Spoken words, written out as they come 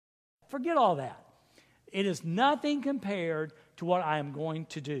Forget all that. It is nothing compared to what I am going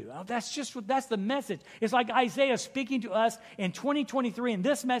to do. That's the message. It's like Isaiah speaking to us in 2023 in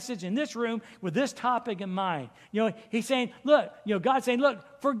this message, in this room, with this topic in mind. He's saying, look, God's saying,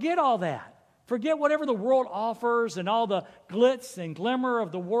 look, forget all that. Forget whatever the world offers and all the glitz and glimmer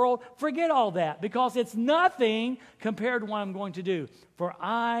of the world. Forget all that, because it's nothing compared to what I'm going to do. For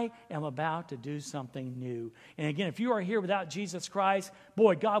I am about to do something new. And again, if you are here without Jesus Christ,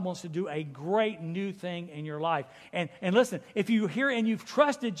 boy, God wants to do a great new thing in your life. And listen, if you're here and you've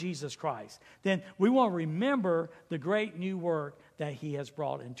trusted Jesus Christ, then we want to remember the great new work that He has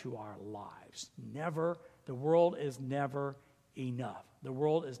brought into our lives. The world is never enough. The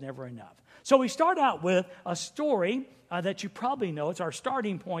world is never enough. So we start out with a story that you probably know. It's our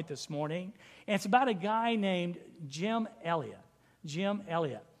starting point this morning. And it's about a guy named Jim Elliot. Jim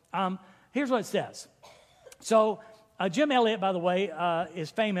Elliot. Here's what it says. So Jim Elliot, by the way,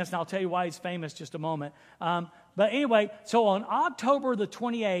 is famous. And I'll tell you why he's famous in just a moment. But anyway, so on October the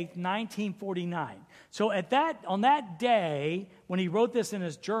 28th, 1949. So on that day, when he wrote this in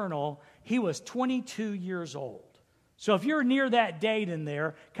his journal, he was 22 years old. So if you're near that date in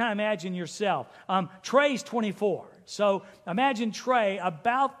there, kind of imagine yourself. Trey's 24. So imagine Trey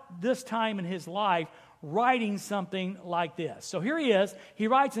about this time in his life writing something like this. So here he is. He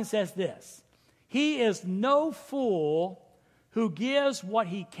writes and says this: "He is no fool who gives what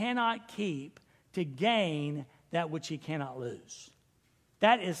he cannot keep to gain that which he cannot lose."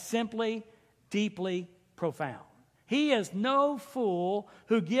 That is simply, deeply profound. He is no fool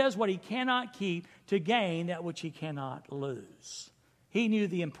who gives what he cannot keep to gain that which he cannot lose. He knew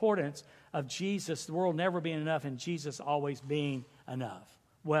the importance of Jesus, the world never being enough, and Jesus always being enough.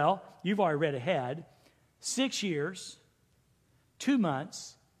 Well, you've already read ahead. 6 years, 2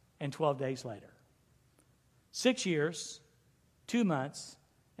 months, and 12 days later. 6 years, 2 months,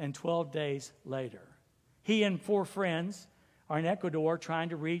 and 12 days later. He and 4 friends are in Ecuador trying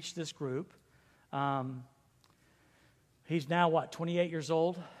to reach this group. He's now, 28 years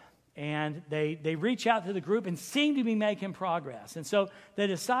old? And they reach out to the group and seem to be making progress. And so they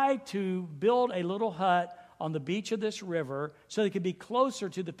decide to build a little hut on the beach of this river so they could be closer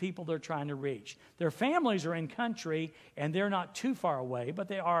to the people they're trying to reach. Their families are in country, and they're not too far away, but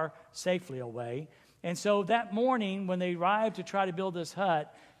they are safely away. And so that morning, when they arrived to try to build this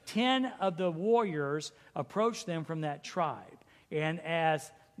hut, 10 of the warriors approached them from that tribe. And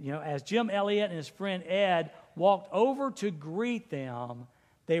as Jim Elliot and his friend Ed walked over to greet them,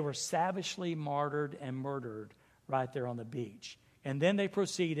 they were savagely martyred and murdered right there on the beach. And then they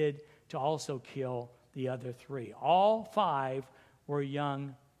proceeded to also kill the other 3. All 5 were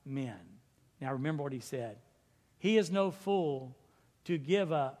young men. Now remember what he said. He is no fool to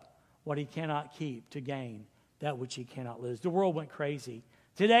give up what he cannot keep to gain that which he cannot lose. The world went crazy.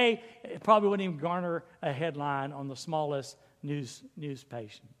 Today, it probably wouldn't even garner a headline on the smallest news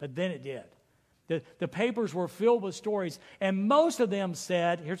page. But then it did. The papers were filled with stories, and most of them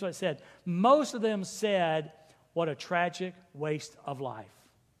said, here's what it said, most of them said, what a tragic waste of life.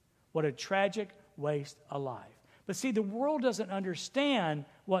 What a tragic waste of life. But see, the world doesn't understand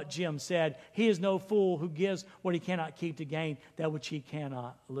what Jim said. He is no fool who gives what he cannot keep to gain that which he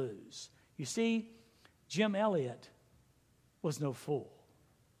cannot lose. You see, Jim Elliot was no fool.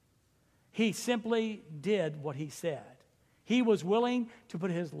 He simply did what he said. He was willing to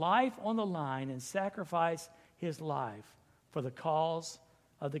put his life on the line and sacrifice his life for the cause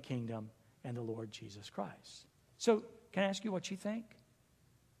of the kingdom and the Lord Jesus Christ. So, can I ask you what you think?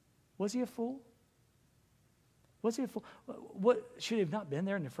 Was he a fool? Was he a fool? What, should he have not been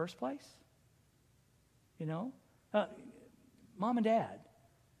there in the first place? Mom and Dad,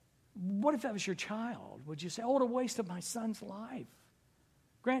 what if that was your child? Would you say, oh, what a waste of my son's life?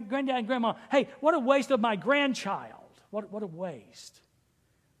 Granddad and Grandma, hey, what a waste of my grandchild. What a waste.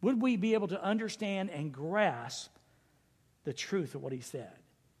 Would we be able to understand and grasp the truth of what he said?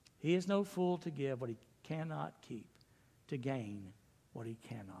 He is no fool to give what he cannot keep, to gain what he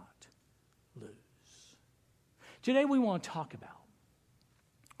cannot lose. Today we want to talk about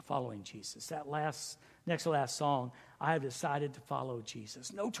following Jesus. That next to last song, I have decided to follow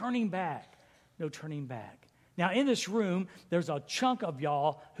Jesus. No turning back. No turning back. Now, in this room, there's a chunk of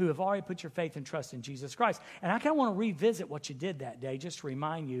y'all who have already put your faith and trust in Jesus Christ. And I kind of want to revisit what you did that day, just to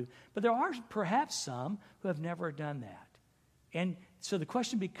remind you. But there are perhaps some who have never done that. And so the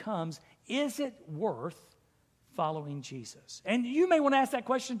question becomes, is it worth following Jesus? And you may want to ask that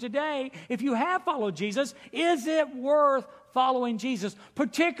question today. If you have followed Jesus, is it worth following Jesus?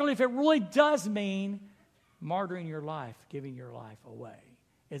 Particularly if it really does mean martyring your life, giving your life away.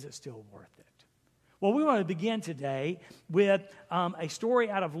 Is it still worth it? Well, we want to begin today with a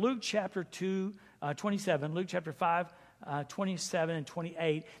story out of Luke chapter 2, 27, Luke chapter 5, 27 and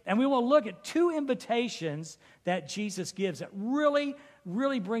 28. And we will look at two invitations that Jesus gives that really,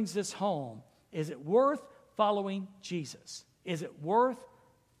 really brings this home. Is it worth following Jesus? Is it worth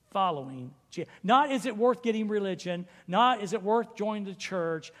following Jesus? Not is it worth getting religion, not is it worth joining the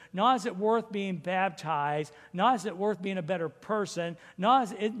church, not is it worth being baptized, not is it worth being a better person,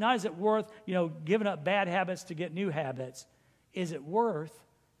 not is it worth, giving up bad habits to get new habits. Is it worth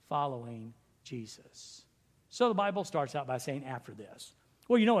following Jesus? So the Bible starts out by saying after this.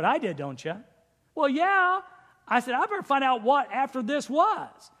 Well, you know what I did, don't you? Well, yeah. I said, I better find out what after this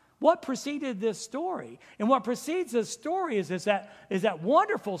was. What preceded this story? And what precedes this story is that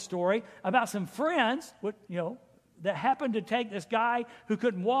wonderful story about some friends, that happened to take this guy who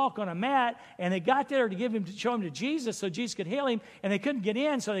couldn't walk on a mat, and they got there to show him to Jesus so Jesus could heal him, and they couldn't get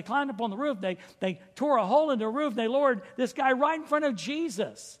in, so they climbed up on the roof. They tore a hole in the roof, and they lowered this guy right in front of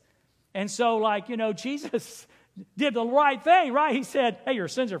Jesus. And so, Jesus did the right thing, right? He said, hey, your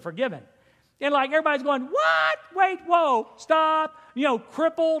sins are forgiven. And everybody's going, what? Wait, whoa, stop.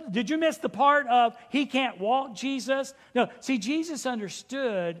 Crippled. Did you miss the part of he can't walk, Jesus? No, see, Jesus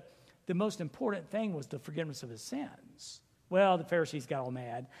understood the most important thing was the forgiveness of his sins. Well, the Pharisees got all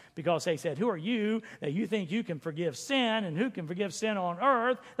mad because they said, who are you that you think you can forgive sin, and who can forgive sin on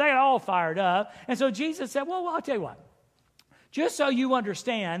earth? They got all fired up. And so Jesus said, well, I'll tell you what. Just so you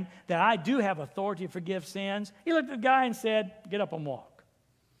understand that I do have authority to forgive sins, he looked at the guy and said, get up and walk.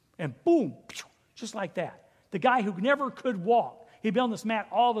 And boom, just like that. The guy who never could walk, he'd been on this mat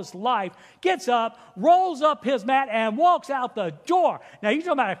all of his life, gets up, rolls up his mat, and walks out the door. Now, you're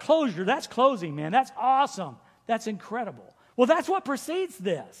talking about a closure. That's closing, man. That's awesome. That's incredible. Well, that's what precedes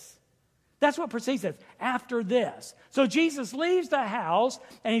this. That's what precedes this, after this. So Jesus leaves the house,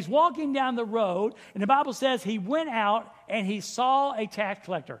 and he's walking down the road, and the Bible says he went out, and he saw a tax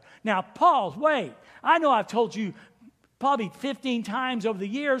collector. Now, pause, wait. I know I've told you probably 15 times over the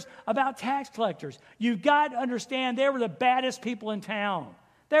years about tax collectors. You've got to understand they were the baddest people in town.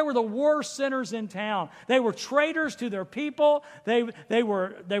 They were the worst sinners in town. They were traitors to their people. They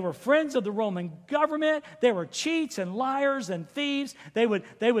were friends of the Roman government. They were cheats and liars and thieves.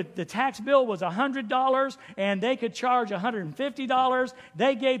 The tax bill was $100 and they could charge $150.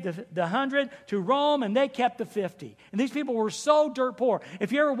 They gave the $100 to Rome and they kept the $50. And these people were so dirt poor.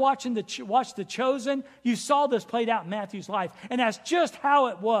 If you ever watched The Chosen, you saw this played out in Matthew's life, and that's just how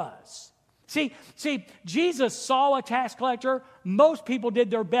it was. See, Jesus saw a tax collector. Most people did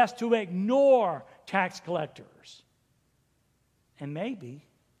their best to ignore tax collectors. And maybe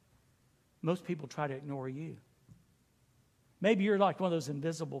most people try to ignore you. Maybe you're like one of those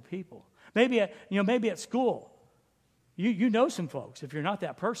invisible people. Maybe at school, you know some folks, if you're not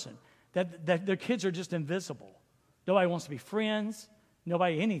that person, that their kids are just invisible. Nobody wants to be friends.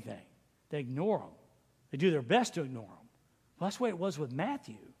 Nobody anything. They ignore them. They do their best to ignore them. Well, that's the way it was with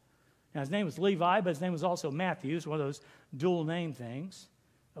Matthew. Now, his name was Levi, but his name was also Matthew. It's one of those dual name things,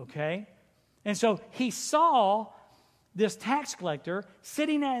 okay? And so he saw this tax collector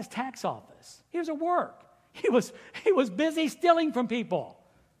sitting at his tax office. He was at work. He was busy stealing from people.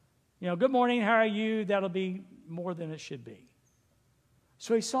 Good morning, how are you? That'll be more than it should be.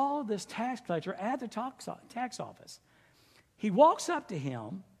 So he saw this tax collector at the tax office. He walks up to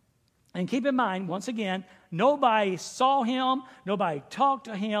him. And keep in mind, once again, nobody saw him, nobody talked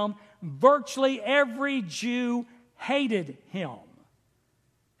to him. Virtually every Jew hated him.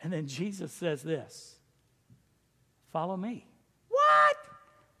 And then Jesus says this, follow me. What?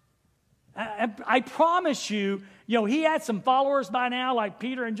 I promise you, he had some followers by now, like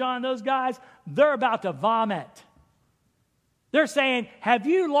Peter and John, those guys, they're about to vomit. They're saying, have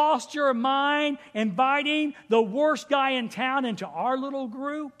you lost your mind inviting the worst guy in town into our little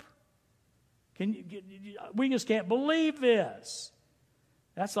group? We just can't believe this.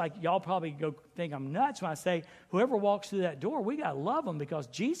 That's like y'all probably go think I'm nuts when I say whoever walks through that door, we got to love them because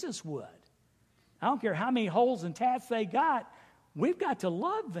Jesus would. I don't care how many holes and tats they got. We've got to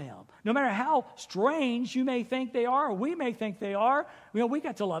love them. No matter how strange you may think they are or we may think they are, we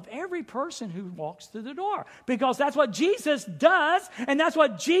got to love every person who walks through the door because that's what Jesus does, and that's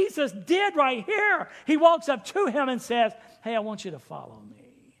what Jesus did right here. He walks up to him and says, hey, I want you to follow me.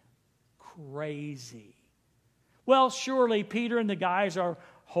 Crazy. Well, surely Peter and the guys are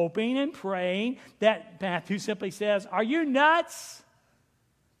hoping and praying that Matthew simply says, are you nuts?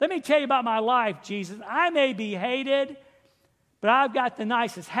 Let me tell you about my life, Jesus. I may be hated, but I've got the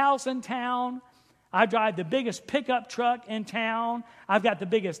nicest house in town. I drive the biggest pickup truck in town. I've got the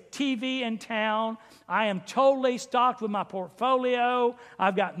biggest TV in town. I am totally stocked with my portfolio.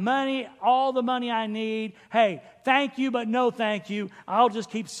 I've got money, all the money I need. Hey, thank you, but no thank you. I'll just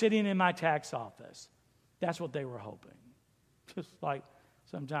keep sitting in my tax office. That's what they were hoping. Just like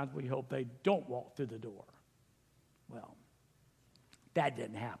sometimes we hope they don't walk through the door. Well, that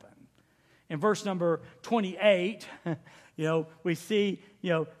didn't happen. In verse number 28, we see,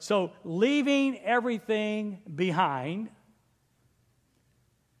 so leaving everything behind,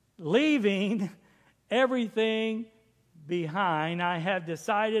 I have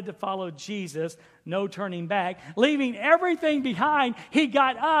decided to follow Jesus, no turning back. Leaving everything behind, he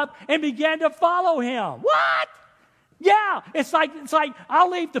got up and began to follow him. What? Yeah, it's like I'll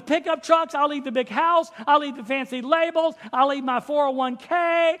leave the pickup trucks, I'll leave the big house, I'll leave the fancy labels, I'll leave my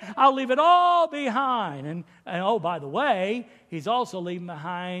 401k, I'll leave it all behind. And oh, by the way, he's also leaving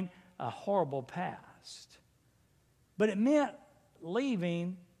behind a horrible past. But it meant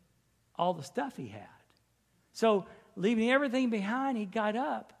leaving all the stuff he had. So leaving everything behind, he got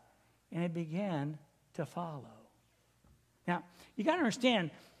up and he began to follow. Now, you got to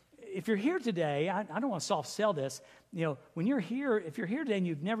understand, if you're here today, I don't want to soft sell this. When you're here, if you're here today and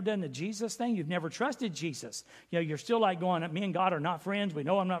you've never done the Jesus thing, you've never trusted Jesus. You're still like going, me and God are not friends. We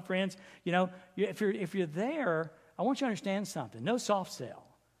know I'm not friends. If you're there, I want you to understand something. No soft sell.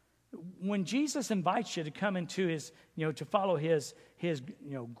 When Jesus invites you to come into his, to follow his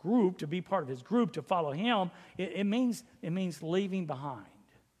group, to be part of his group, to follow him, it means leaving behind.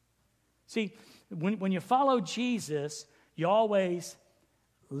 See, when you follow Jesus, you always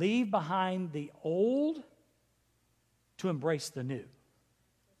leave behind the old to embrace the new.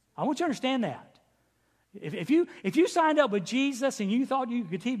 I want you to understand that. If you signed up with Jesus and you thought you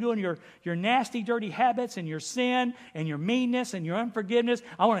could keep doing your nasty, dirty habits and your sin and your meanness and your unforgiveness,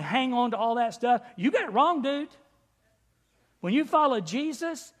 I want to hang on to all that stuff, you got it wrong, dude. When you follow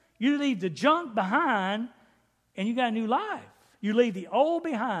Jesus, you leave the junk behind and you got a new life. You leave the old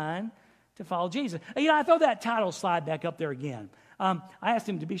behind to follow Jesus. I throw that title slide back up there again. I asked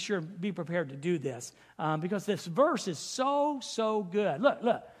him to be prepared to do this because this verse is so good.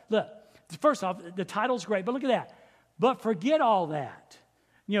 Look. First off, the title's great, but look at that. But forget all that.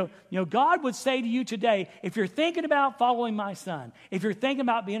 God would say to you today, if you're thinking about following my son, if you're thinking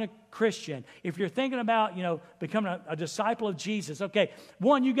about being a Christian, if you're thinking about, becoming a disciple of Jesus, okay,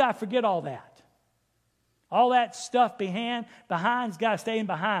 one, you got to forget all that. All that stuff behind's got to stay in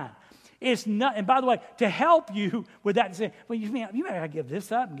behind. It's not, and by the way, to help you with that, say, well, you may give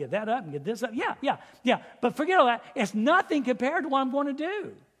this up and give that up and give this up. Yeah. But forget all that. It's nothing compared to what I'm going to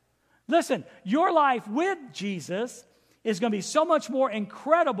do. Listen, your life with Jesus is going to be so much more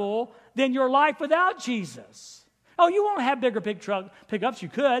incredible than your life without Jesus. Oh, you won't have bigger pickups. You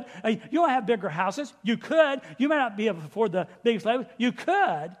could. You won't have bigger houses. You could. You may not be able to afford the biggest labels. You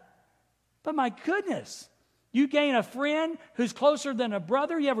could. But my goodness, you gain a friend who's closer than a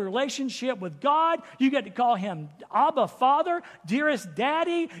brother. You have a relationship with God. You get to call him Abba, Father, dearest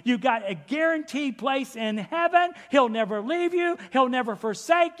Daddy. You got a guaranteed place in heaven. He'll never leave you. He'll never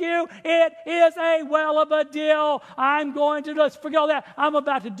forsake you. It is a well of a deal. Let's forget all that. I'm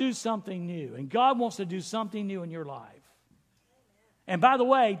about to do something new. And God wants to do something new in your life. And by the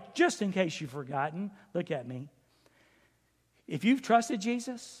way, just in case you've forgotten, look at me. If you've trusted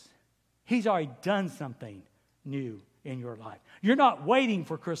Jesus, he's already done something new in your life. You're not waiting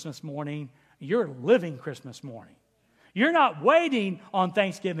for Christmas morning. You're living Christmas morning. You're not waiting on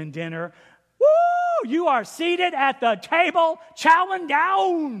Thanksgiving dinner. Woo! You are seated at the table, chowing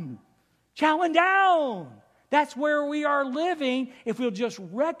down. Chowing down. That's where we are living if we'll just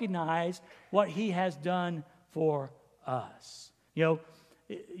recognize what he has done for us. You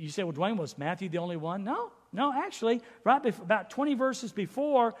say, well, Dwayne, was Matthew the only one? No, actually, about 20 verses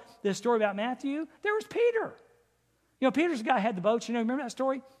before this story about Matthew, there was Peter. Peter's the guy who had the boat. Remember that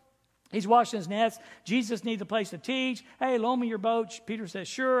story? He's washing his nets. Jesus needs a place to teach. Hey, loan me your boat. Peter says,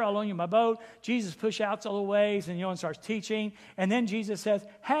 sure, I'll loan you my boat. Jesus pushes out all the ways and starts teaching. And then Jesus says,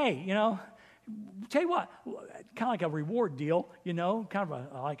 hey, tell you what, kind of like a reward deal, kind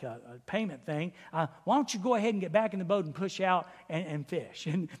of like a payment thing. Why don't you go ahead and get back in the boat and push out and fish?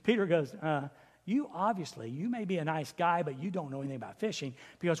 And Peter goes, you may be a nice guy, but you don't know anything about fishing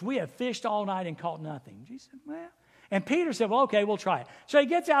because we have fished all night and caught nothing. Jesus said, well. And Peter said, well, okay, we'll try it. So he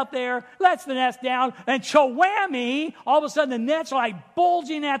gets out there, lets the nets down, and whammy, all of a sudden the nets are like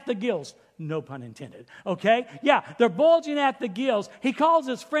bulging at the gills. No pun intended, okay? Yeah, they're bulging at the gills. He calls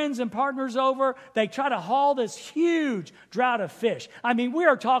his friends and partners over. They try to haul this huge drought of fish. We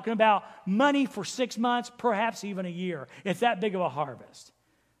are talking about money for 6 months, perhaps even a year. It's that big of a harvest.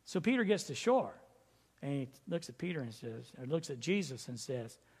 So Peter gets to shore. And he looks at Peter and says, or looks at Jesus and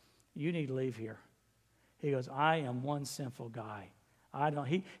says, you need to leave here. He goes, I am one sinful guy.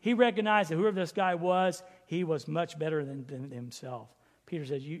 He recognized that whoever this guy was, he was much better than himself. Peter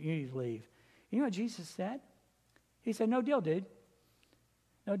says, you need to leave. You know what Jesus said? He said, no deal, dude.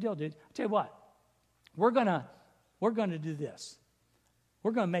 No deal, dude. I'll tell you what. We're gonna do this.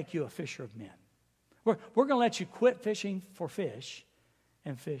 We're going to make you a fisher of men. We're going to let you quit fishing for fish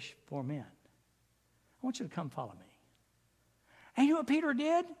and fish for men. I want you to come follow me. And you know what Peter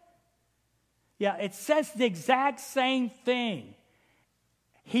did? Yeah, it says the exact same thing.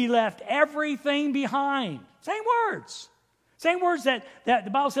 He left everything behind. Same words. Same words that the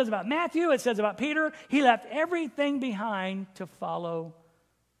Bible says about Matthew, it says about Peter. He left everything behind to follow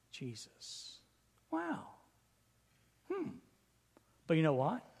Jesus. Wow. But you know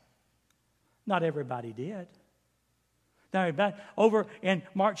what? Not everybody did. Now, over in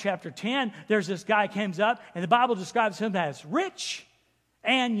Mark chapter 10, there's this guy comes up, and the Bible describes him as rich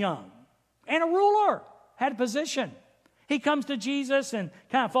and young, and a ruler, had a position. He comes to Jesus and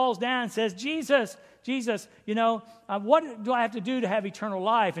kind of falls down and says, Jesus, what do I have to do to have eternal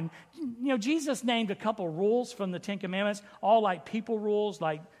life? And, Jesus named a couple rules from the Ten Commandments, all like people rules,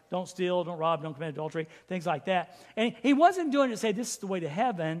 like don't steal, don't rob, don't commit adultery, things like that. And he wasn't doing it to say this is the way to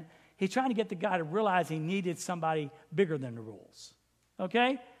heaven. He's trying to get the guy to realize he needed somebody bigger than the rules.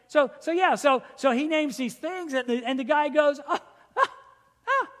 Okay? So he names these things, and the guy goes,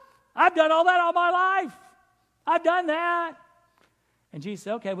 I've done all that all my life. I've done that. And Jesus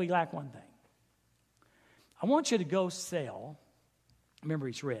said, okay, we lack one thing. I want you to go sell. Remember,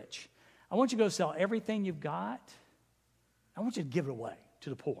 he's rich. I want you to go sell everything you've got. I want you to give it away to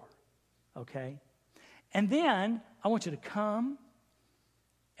the poor. Okay? And then I want you to come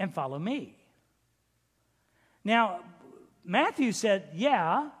and follow me. Now, Matthew said,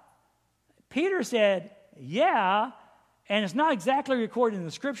 yeah. Peter said, yeah. And it's not exactly recorded in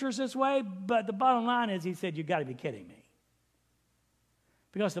the scriptures this way, but the bottom line is he said, you've got to be kidding me.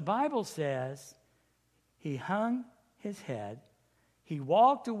 Because the Bible says he hung his head. He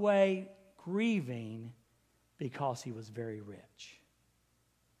walked away grieving because he was very rich.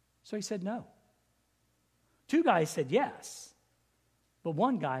 So he said no. Two guys said yes. But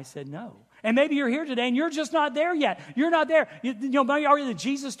one guy said no. And maybe you're here today and you're just not there yet. You're not there. Maybe already the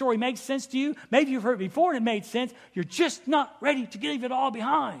Jesus story makes sense to you. Maybe you've heard it before and it made sense. You're just not ready to leave it all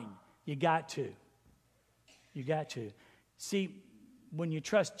behind. You got to. You got to. See, when you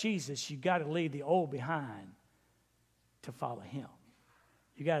trust Jesus, you got to leave the old behind to follow him.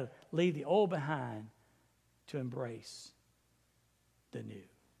 You got to leave the old behind to embrace the new.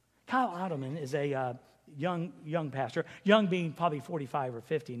 Kyle Ottoman is a young pastor, young being probably 45 or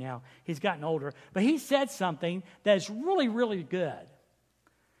 50 now. He's gotten older. But he said something that is really, really good.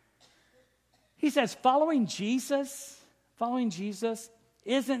 He says, following Jesus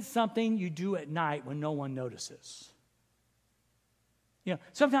isn't something you do at night when no one notices.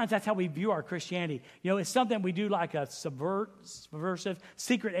 Sometimes that's how we view our Christianity. It's something we do like a subversive,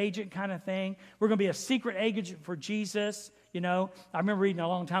 secret agent kind of thing. We're going to be a secret agent for Jesus. I remember reading a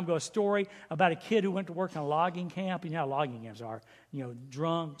long time ago a story about a kid who went to work in a logging camp. You know how logging camps are.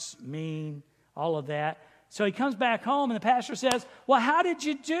 Drunks, mean, all of that. So he comes back home and the pastor says, well, how did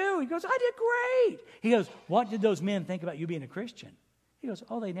you do? He goes, I did great. He goes, what did those men think about you being a Christian? He goes,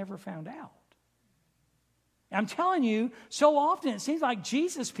 oh, they never found out. I'm telling you, so often it seems like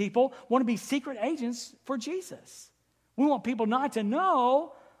Jesus people want to be secret agents for Jesus. We want people not to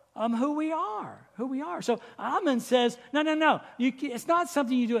know who we are. So Amon says, no. It's not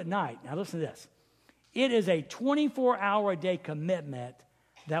something you do at night. Now listen to this. It is a 24-hour-a-day commitment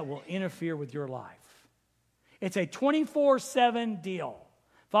that will interfere with your life. It's a 24/7 deal.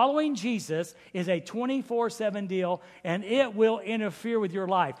 Following Jesus is a 24/7 deal, and it will interfere with your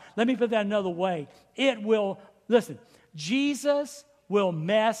life. Let me put that another way. Jesus will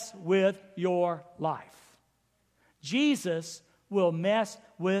mess with your life. Jesus will mess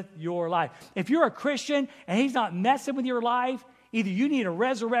with your life. If you're a Christian and he's not messing with your life, either you need a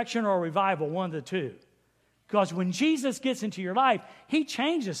resurrection or a revival, one of the two. Because when Jesus gets into your life, he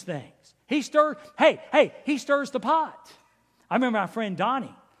changes things. He stirs the pot. I remember my friend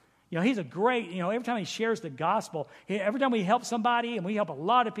Donnie. He's a great, every time he shares the gospel, every time we help somebody, and we help a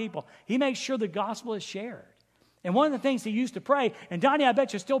lot of people, he makes sure the gospel is shared. And one of the things he used to pray, and Donnie, I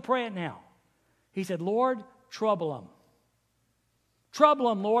bet you still pray it now. He said, Lord, trouble them. Trouble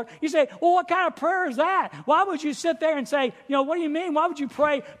them, Lord. You say, well, what kind of prayer is that? Why would you sit there and say, what do you mean? Why would you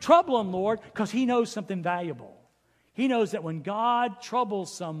pray, trouble them, Lord? Because he knows something valuable. He knows that when God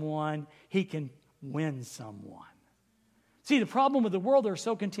troubles someone, he can win someone. See, the problem with the world, they're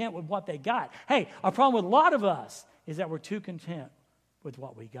so content with what they got. Hey, our problem with a lot of us is that we're too content with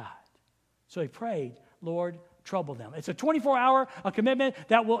what we got. So he prayed, Lord, trouble them. It's a 24-hour commitment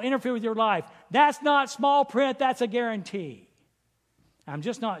that will interfere with your life. That's not small print. That's a guarantee. I'm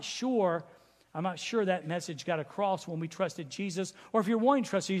not sure that message got across when we trusted Jesus, or if you're wanting to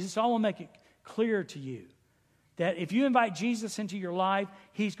trust Jesus. So I want to make it clear to you that if you invite Jesus into your life,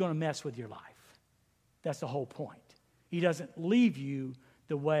 he's going to mess with your life. That's the whole point. He doesn't leave you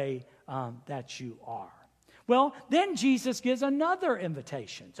the way that you are. Well, then Jesus gives another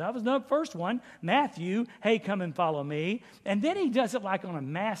invitation. So that was the first one, Matthew, hey, come and follow me. And then he does it like on a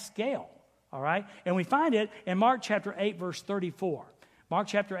mass scale, all right? And we find it in Mark chapter 8, verse 34. Mark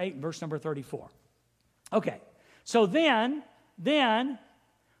chapter 8, verse number 34. Okay, so then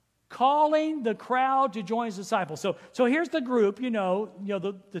calling the crowd to join his disciples. So here's the group,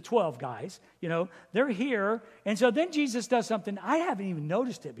 the 12 guys, they're here. And so then Jesus does something, I haven't even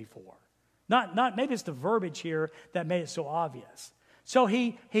noticed it before. Not maybe it's the verbiage here that made it so obvious. So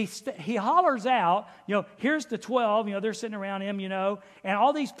he hollers out, here's the 12, they're sitting around him, and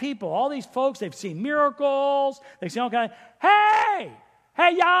all these people, all these folks, they've seen miracles, they've seen all kinds of, hey,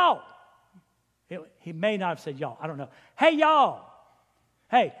 y'all. He may not have said y'all, I don't know. Hey, y'all.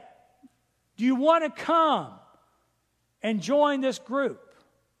 Hey, do you want to come and join this group?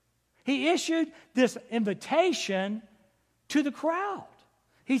 He issued this invitation to the crowd.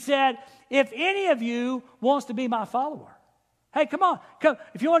 He said, if any of you wants to be my follower, hey, come on. Come.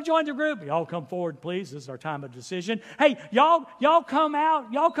 If you want to join the group, y'all come forward, please. This is our time of decision. Hey, y'all come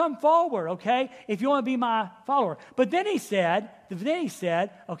out. Y'all come forward, okay, if you want to be my follower. But then he said,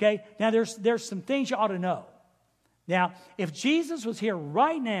 okay, now there's some things you ought to know. Now, if Jesus was here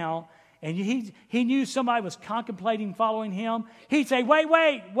right now and he knew somebody was contemplating following him, he'd say,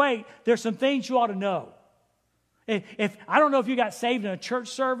 wait, there's some things you ought to know. If I don't know if you got saved in a church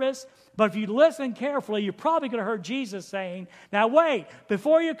service, but if you listen carefully, you're probably going to hear Jesus saying, now wait,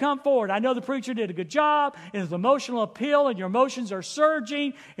 before you come forward, I know the preacher did a good job, and there's emotional appeal, and your emotions are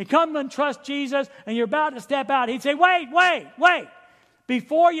surging, and come and trust Jesus, and you're about to step out. He'd say, wait.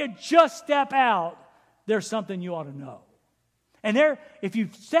 Before you just step out, there's something you ought to know. And if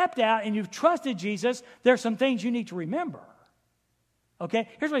you've stepped out and you've trusted Jesus, there's some things you need to remember. Okay,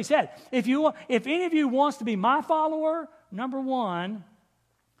 here's what he said. If any of you wants to be my follower, number one,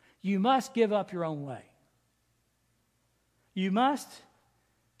 you must give up your own way. You must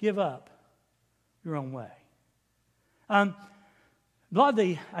give up your own way. I know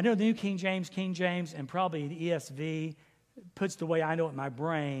the New King James, and probably the ESV puts the way I know it in my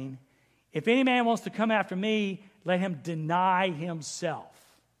brain. If any man wants to come after me, let him deny himself.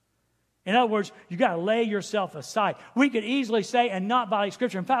 In other words, you got to lay yourself aside. We could easily say, and not violate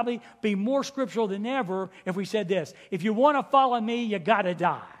Scripture, and probably be more scriptural than ever if we said this. If you want to follow me, you got to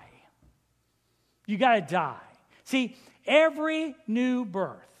die. You got to die. See, every new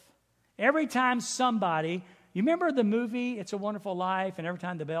birth, every time somebody, you remember the movie It's a Wonderful Life, and every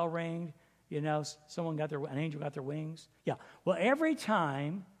time the bell rang, an angel got their wings? Yeah. Well, every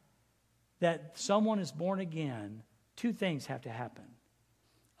time that someone is born again, two things have to happen.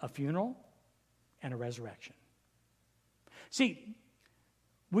 A funeral and a resurrection. See,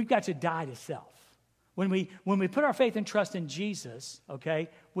 we've got to die to self. When we put our faith and trust in Jesus, okay,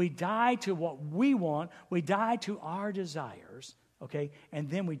 we die to what we want, we die to our desires, okay, and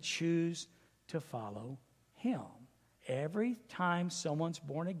then we choose to follow him. Every time someone's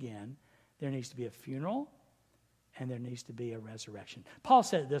born again, there needs to be a funeral and there needs to be a resurrection. Paul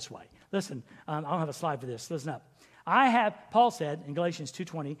said it this way. Listen, I don't have a slide for this. Listen up. Paul said in Galatians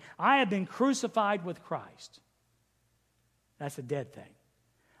 2:20, I have been crucified with Christ. That's a dead thing.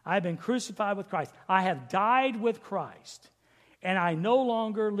 I have been crucified with Christ. I have died with Christ. And I no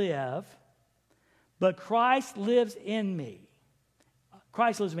longer live, but Christ lives in me.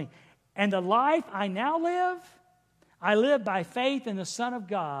 Christ lives in me. And the life I now live, I live by faith in the Son of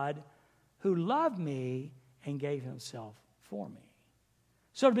God who loved me and gave himself for me.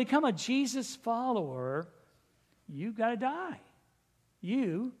 So to become a Jesus follower, you've got to die.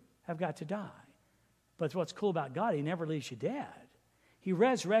 You have got to die. But what's cool about God, he never leaves you dead. He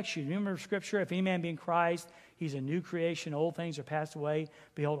resurrects you. Remember Scripture, if any man be in Christ, he's a new creation. Old things are passed away.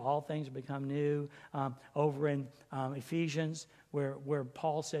 Behold, all things have become new. Over in Ephesians, where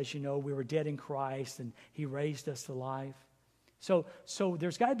Paul says, we were dead in Christ, and he raised us to life. So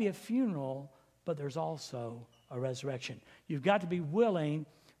there's got to be a funeral, but there's also a resurrection. You've got to be willing,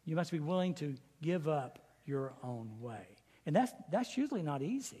 you must be willing to give up your own way. And that's usually not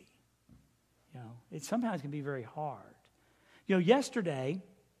easy. It sometimes can be very hard. Yesterday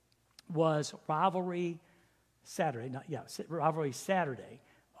was Rivalry rivalry Saturday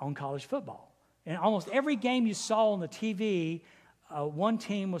on college football. And almost every game you saw on the TV, one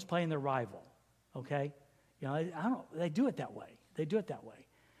team was playing their rival. Okay? They do it that way. They do it that way.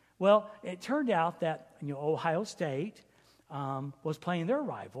 Well, it turned out that Ohio State was playing their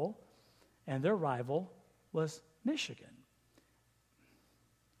rival, and their rival was Michigan.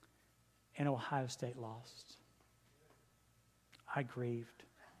 And Ohio State lost. I grieved.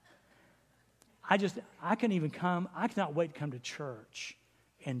 I cannot wait to come to church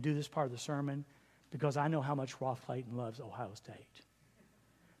and do this part of the sermon because I know how much Roth Clayton loves Ohio State.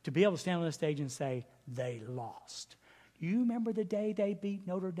 To be able to stand on the stage and say, they lost. You remember the day they beat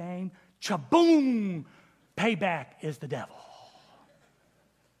Notre Dame? Chaboom! Payback is the devil.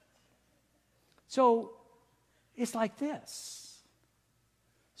 So it's like this.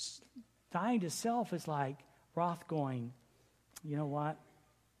 Dying to self is like Roth going, you know what?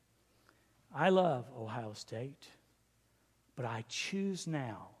 I love Ohio State, but I choose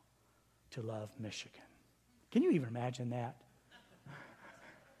now to love Michigan. Can you even imagine that?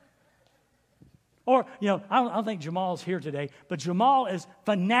 Or, I don't think Jamal's here today, but Jamal is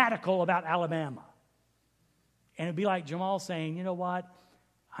fanatical about Alabama. And it'd be like Jamal saying, you know what?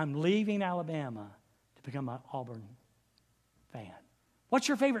 I'm leaving Alabama to become an Auburn fan. What's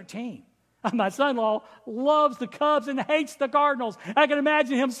your favorite team? My son-in-law loves the Cubs and hates the Cardinals. I can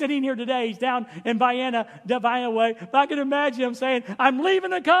imagine him sitting here today. He's down in Vienna way. But I can imagine him saying, I'm leaving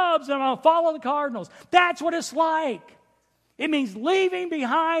the Cubs and I'm going to follow the Cardinals. That's what it's like. It means leaving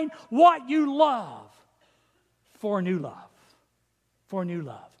behind what you love for a new love. For a new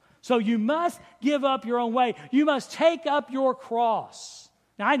love. So you must give up your own way. You must take up your cross.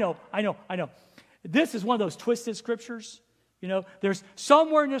 Now, I know. This is one of those twisted scriptures. There's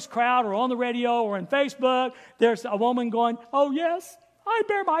somewhere in this crowd or on the radio or on Facebook, there's a woman going, oh, yes, I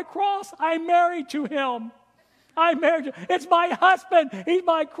bear my cross. I'm married to him. It's my husband. He's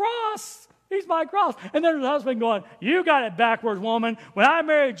my cross. He's my cross. And then the husband going, you got it backwards, woman. When I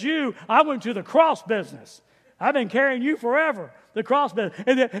married you, I went to the cross business. I've been carrying you forever, the cross business.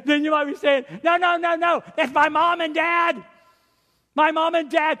 And then you might be saying, no. That's my mom and dad. My mom and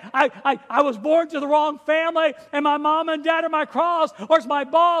dad, I was born to the wrong family, and my mom and dad are my cross, or it's my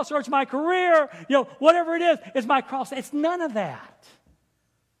boss, or it's my career, whatever it is, it's my cross. It's none of that.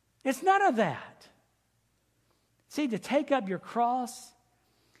 It's none of that. See, to take up your cross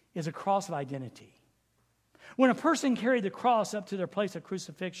is a cross of identity. When a person carried the cross up to their place of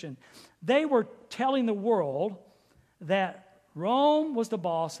crucifixion, they were telling the world that Rome was the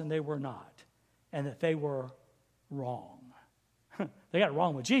boss and they were not, and that they were wrong. They got it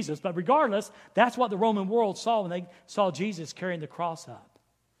wrong with Jesus, but regardless, that's what the Roman world saw when they saw Jesus carrying the cross up.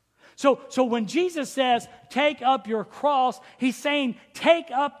 So when Jesus says, take up your cross, he's saying,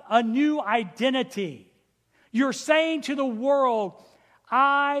 take up a new identity. You're saying to the world,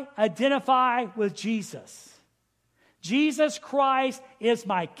 I identify with Jesus. Jesus Christ is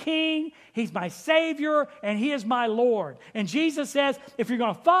my King, he's my Savior, and he is my Lord. And Jesus says, if you're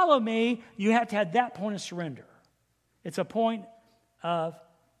going to follow me, you have to have that point of surrender. It's a point of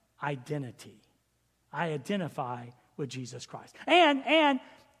identity. I identify with Jesus Christ. And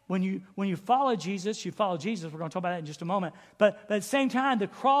when you follow Jesus, We're going to talk about that in just a moment. But at the same time, the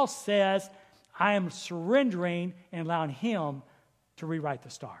cross says, I am surrendering and allowing him to rewrite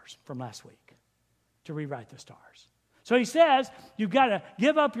the stars from last week. To rewrite the stars. So he says, you've got to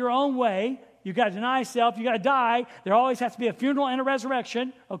give up your own way. You've got to deny self. You've got to die. There always has to be a funeral and a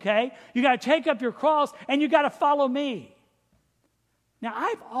resurrection. Okay? You've got to take up your cross and you've got to follow me. Now,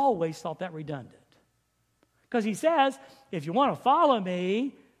 I've always thought that redundant. Because he says, if you want to follow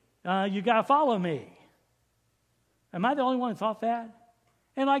me, you got to follow me. Am I the only one who thought that?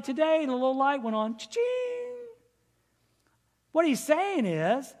 And like today, the little light went on. Cha-ching. What he's saying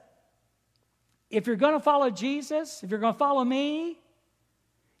is, if you're going to follow Jesus, if you're going to follow me,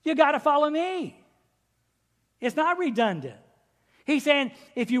 you got to follow me. It's not redundant. He's saying,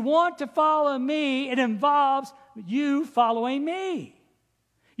 if you want to follow me, it involves you following me.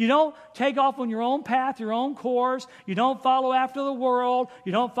 You don't take off on your own path, your own course. You don't follow after the world.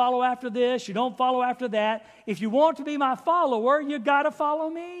 You don't follow after this. You don't follow after that. If you want to be my follower, you got to follow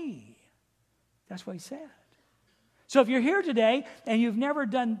me. That's what he said. So if you're here today and you've never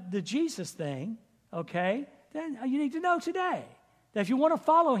done the Jesus thing, okay, then you need to know today that if you want to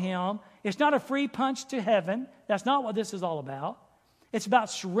follow him, it's not a free punch to heaven. That's not what this is all about. It's about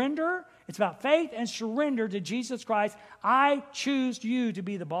surrender. It's about faith and surrender to Jesus Christ. I choose you to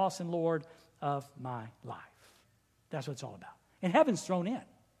be the boss and Lord of my life. That's what it's all about. And heaven's thrown in.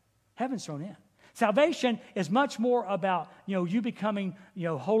 Heaven's thrown in. Salvation is much more about, you becoming,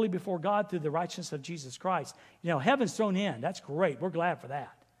 holy before God through the righteousness of Jesus Christ. Heaven's thrown in. That's great. We're glad for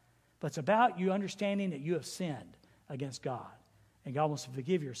that. But it's about you understanding that you have sinned against God. And God wants to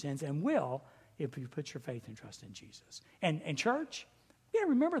forgive your sins and will if you put your faith and trust in Jesus. And church, you got to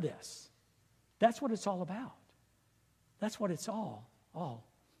remember this. That's what it's all about. That's what it's all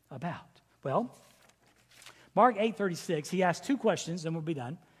about. Well, Mark 8:36, he asked two questions, and we'll be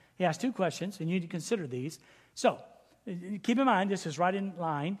done. He asked two questions, and you need to consider these. So, keep in mind, this is right in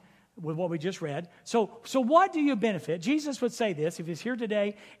line with what we just read. So what do you benefit? Jesus would say this, if he's here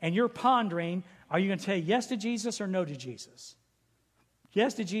today and you're pondering, are you going to say yes to Jesus or no to Jesus?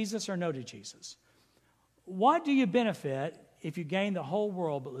 Yes to Jesus or no to Jesus? What do you benefit if you gain the whole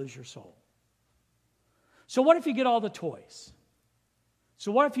world but lose your soul? So what if you get all the toys?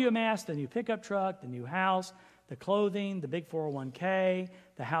 So what if you amass the new pickup truck, the new house, the clothing, the big 401k,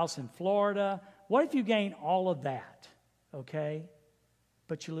 the house in Florida? What if you gain all of that, okay,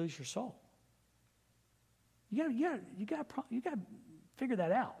 but you lose your soul? You got to figure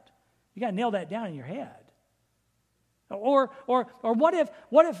that out. You got to nail that down in your head. Or what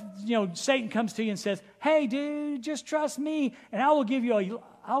if Satan comes to you and says, "Hey, dude, just trust me, and I'll give you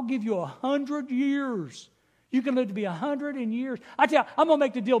 100 years. You can live to be 100 years." I tell you, I'm going to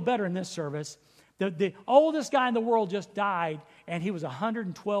make the deal better in this service. The oldest guy in the world just died, and he was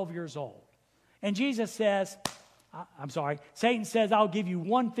 112 years old. And Jesus says, Satan says, "I'll give you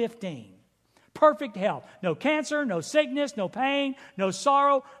 115. Perfect health. No cancer, no sickness, no pain, no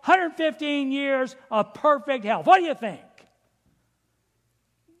sorrow. 115 years of perfect health." What do you think?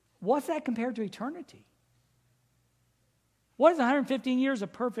 What's that compared to eternity? What is 115 years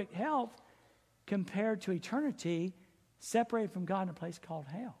of perfect health compared to eternity separated from God in a place called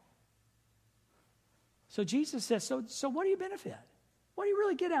hell? So Jesus says, so what do you benefit? What do you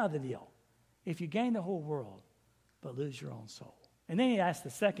really get out of the deal if you gain the whole world but lose your own soul? And then he asks the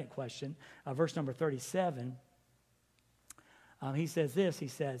second question, verse number 37. He says this, he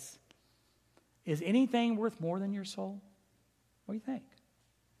says, "Is anything worth more than your soul?" What do you think?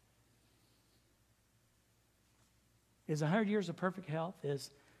 Is 100 years of perfect health,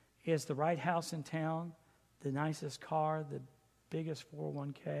 is the right house in town, the nicest car, the biggest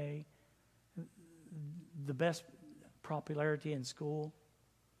 401k, the best popularity in school,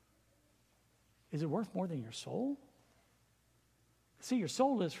 is it worth more than your soul? See, your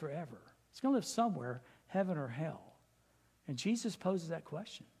soul lives forever. It's going to live somewhere, heaven or hell. And Jesus poses that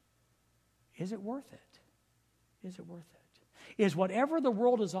question. Is it worth it? Is it worth it? Is whatever the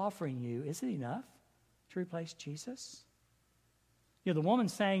world is offering you, is it enough to replace Jesus? The woman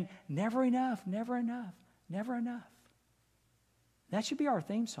saying, "Never enough, never enough, never enough." That should be our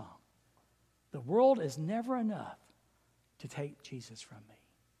theme song. The world is never enough to take Jesus from me.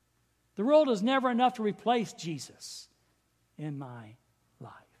 The world is never enough to replace Jesus in my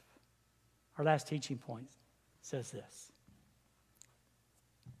life. Our last teaching point says this.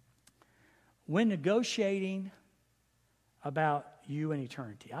 When negotiating about you and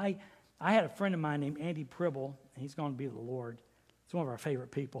eternity, I had a friend of mine named Andy Pribble. He's going to be with the Lord. He's one of our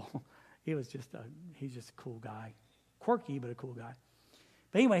favorite people. He's just a cool guy. Quirky, but a cool guy.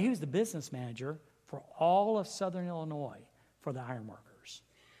 But anyway, he was the business manager for all of Southern Illinois for the iron workers.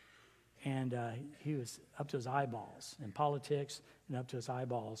 And he was up to his eyeballs in politics and up to his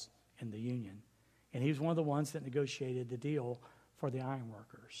eyeballs in the union. And he was one of the ones that negotiated the deal for the iron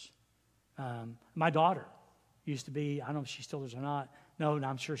workers. My daughter used to be, I don't know if she still is or not. No,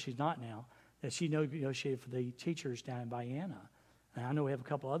 I'm sure she's not now. That she negotiated for the teachers down in Vienna. And I know we have a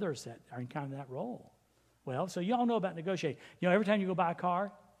couple others that are in kind of that role. Well, so you all know about negotiating. Every time you go buy a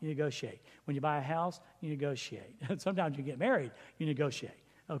car, you negotiate. When you buy a house, you negotiate. Sometimes you get married, you negotiate.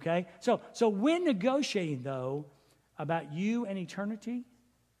 Okay? So when negotiating, though, about you and eternity,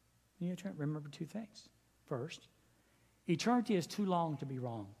 remember two things. First, eternity is too long to be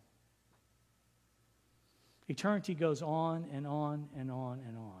wrong. Eternity goes on and on and on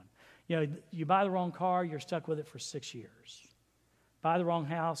and on. You buy the wrong car, you're stuck with it for 6 years. Buy the wrong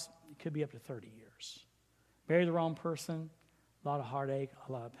house, it could be up to 30 years. Marry the wrong person, a lot of heartache,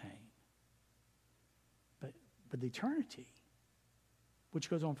 a lot of pain. But the eternity, which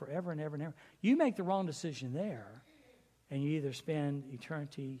goes on forever and ever and ever, you make the wrong decision there, and you either spend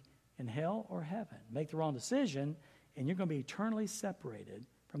eternity in hell or heaven. Make the wrong decision, and you're going to be eternally separated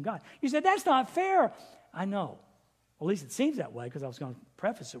from God. You said, "That's not fair." I know. Well, at least it seems that way, because I was going to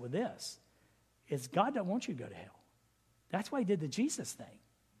preface it with this. It's God doesn't want you to go to hell. That's why he did the Jesus thing.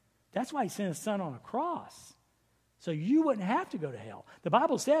 That's why he sent his son on a cross. So you wouldn't have to go to hell. The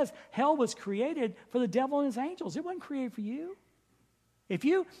Bible says hell was created for the devil and his angels. It wasn't created for you. If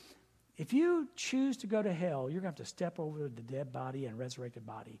If you choose to go to hell, you're going to have to step over the dead body and resurrected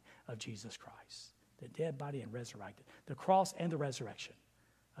body of Jesus Christ. The dead body and resurrected. The cross and the resurrection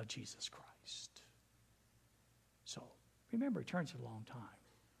of Jesus Christ. So, remember, it turns a long time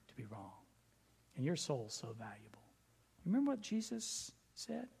to be wrong. And your soul's so valuable. Remember what Jesus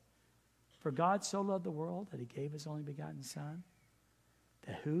said? For God so loved the world that he gave his only begotten Son,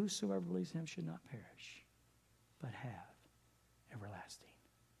 that whosoever believes in him should not perish, but have everlasting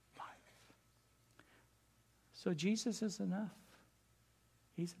life. So Jesus is enough.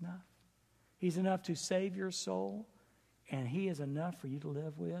 He's enough. He's enough to save your soul, and he is enough for you to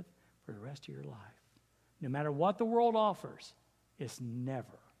live with for the rest of your life. No matter what the world offers, it's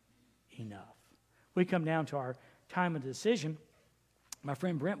never enough. We come down to our time of decision. My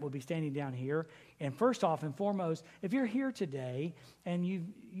friend Brent will be standing down here. And first off and foremost, if you're here today and you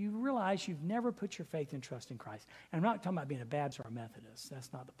realize you've never put your faith and trust in Christ, and I'm not talking about being a Baptist or a Methodist.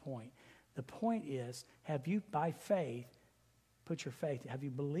 That's not the point. The point is, have you, by faith, put your faith, have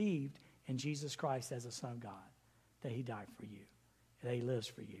you believed in Jesus Christ as the Son of God, that he died for you, that he lives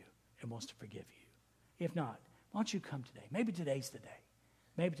for you, and wants to forgive you? If not, why don't you come today? Maybe today's the day.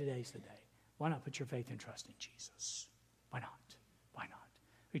 Maybe today's the day. Why not put your faith and trust in Jesus? Why not? Why not?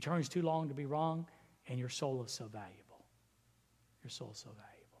 Eternity is too long to be wrong, and your soul is so valuable. Your soul is so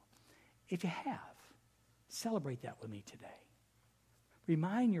valuable. If you have, celebrate that with me today.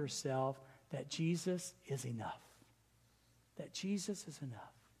 Remind yourself that Jesus is enough. That Jesus is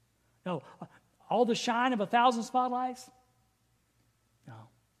enough. No, all the shine of 1,000 spotlights?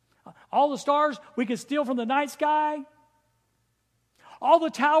 No. All the stars we could steal from the night sky? All the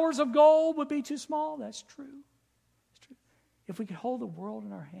towers of gold would be too small? That's true. It's true. If we could hold the world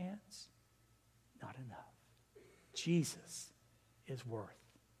in our hands, not enough. Jesus is worth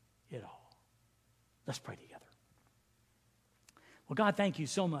it all. Let's pray together. Well, God, thank you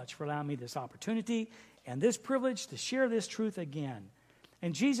so much for allowing me this opportunity and this privilege to share this truth again.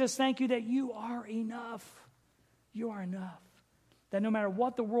 And Jesus, thank you that you are enough. You are enough. That no matter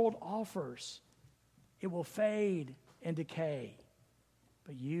what the world offers, it will fade and decay.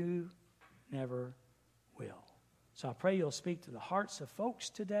 But you never will. So I pray you'll speak to the hearts of folks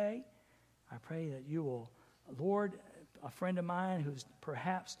today. I pray that you will, Lord, a friend of mine who's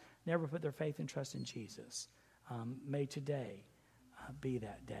perhaps never put their faith and trust in Jesus, may today be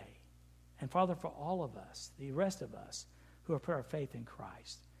that day. And Father, for all of us, the rest of us who have put our faith in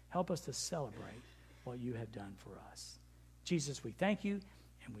Christ, help us to celebrate what you have done for us. Jesus, we thank you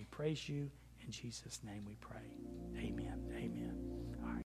and we praise you. In Jesus' name we pray. Amen.